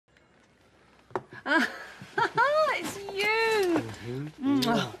It's you!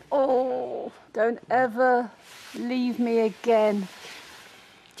 Oh, don't ever leave me again.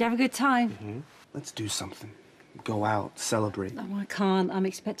 Did you have a good time? Let's do something. Go out, celebrate. Oh, I can't. I'm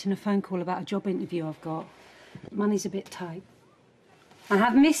expecting a phone call about a job interview I've got. Money's a bit tight. I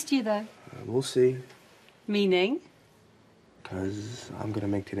have missed you, though. We'll see. Meaning? Because I'm going to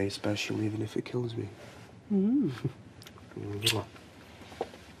make today special even if it kills me.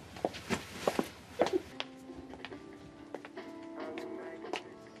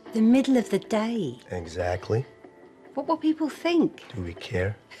 The middle of the day. Exactly. What will people think? Do we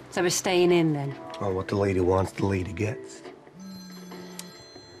care? So we're staying in, then? Well, what the lady wants, the lady gets.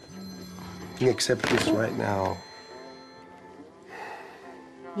 You accept this right now.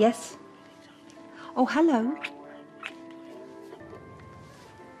 Yes? Oh, hello.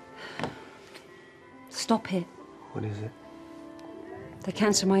 Stop it. What is it? They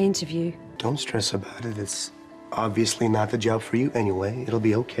cancelled my interview. Don't stress about it. It's obviously not the job for you anyway. It'll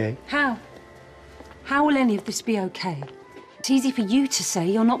be okay. How? How will any of this be okay? It's easy for you to say.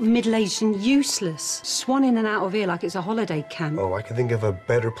 You're not middle-aged and useless. Swan in and out of here like it's a holiday camp. Oh, I can think of a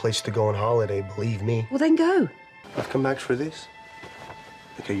better place to go on holiday, believe me. Well, then go. I've come back for this.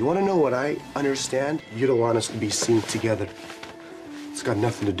 Okay, you want to know what I understand? You don't want us to be seen together. It's got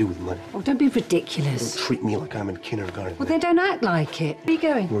nothing to do with money. Oh, don't be ridiculous. Don't treat me like I'm in kindergarten. Well, then don't act like it. Where are you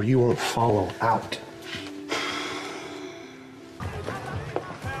going? Where you won't follow out.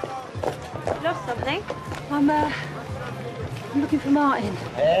 Lost something? I'm looking for Martin.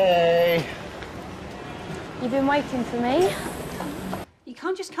 Hey! You've been waiting for me? You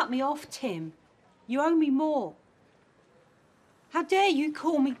can't just cut me off, Tim. You owe me more. How dare you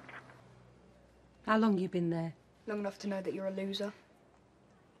call me... How long you been there? Long enough to know that you're a loser.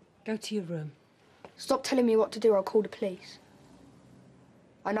 Go to your room. Stop telling me what to do or I'll call the police.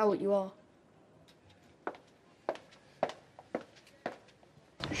 I know what you are.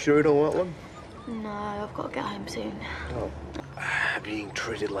 You sure you don't want one? No, I've got to get home soon. Oh. Being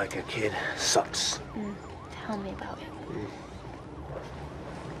treated like a kid sucks. Tell me about it.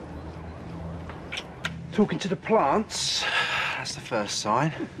 Talking to the plants, that's the first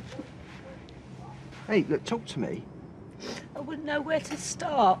sign. Hey, look, talk to me. I wouldn't know where to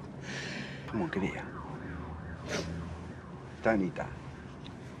start. Come on, get here. Don't need that.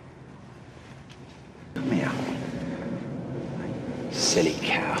 Come here. Silly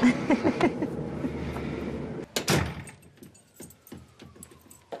cow.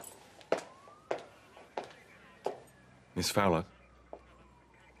 Miss Fowler, do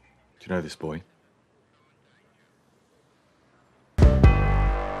you know this boy?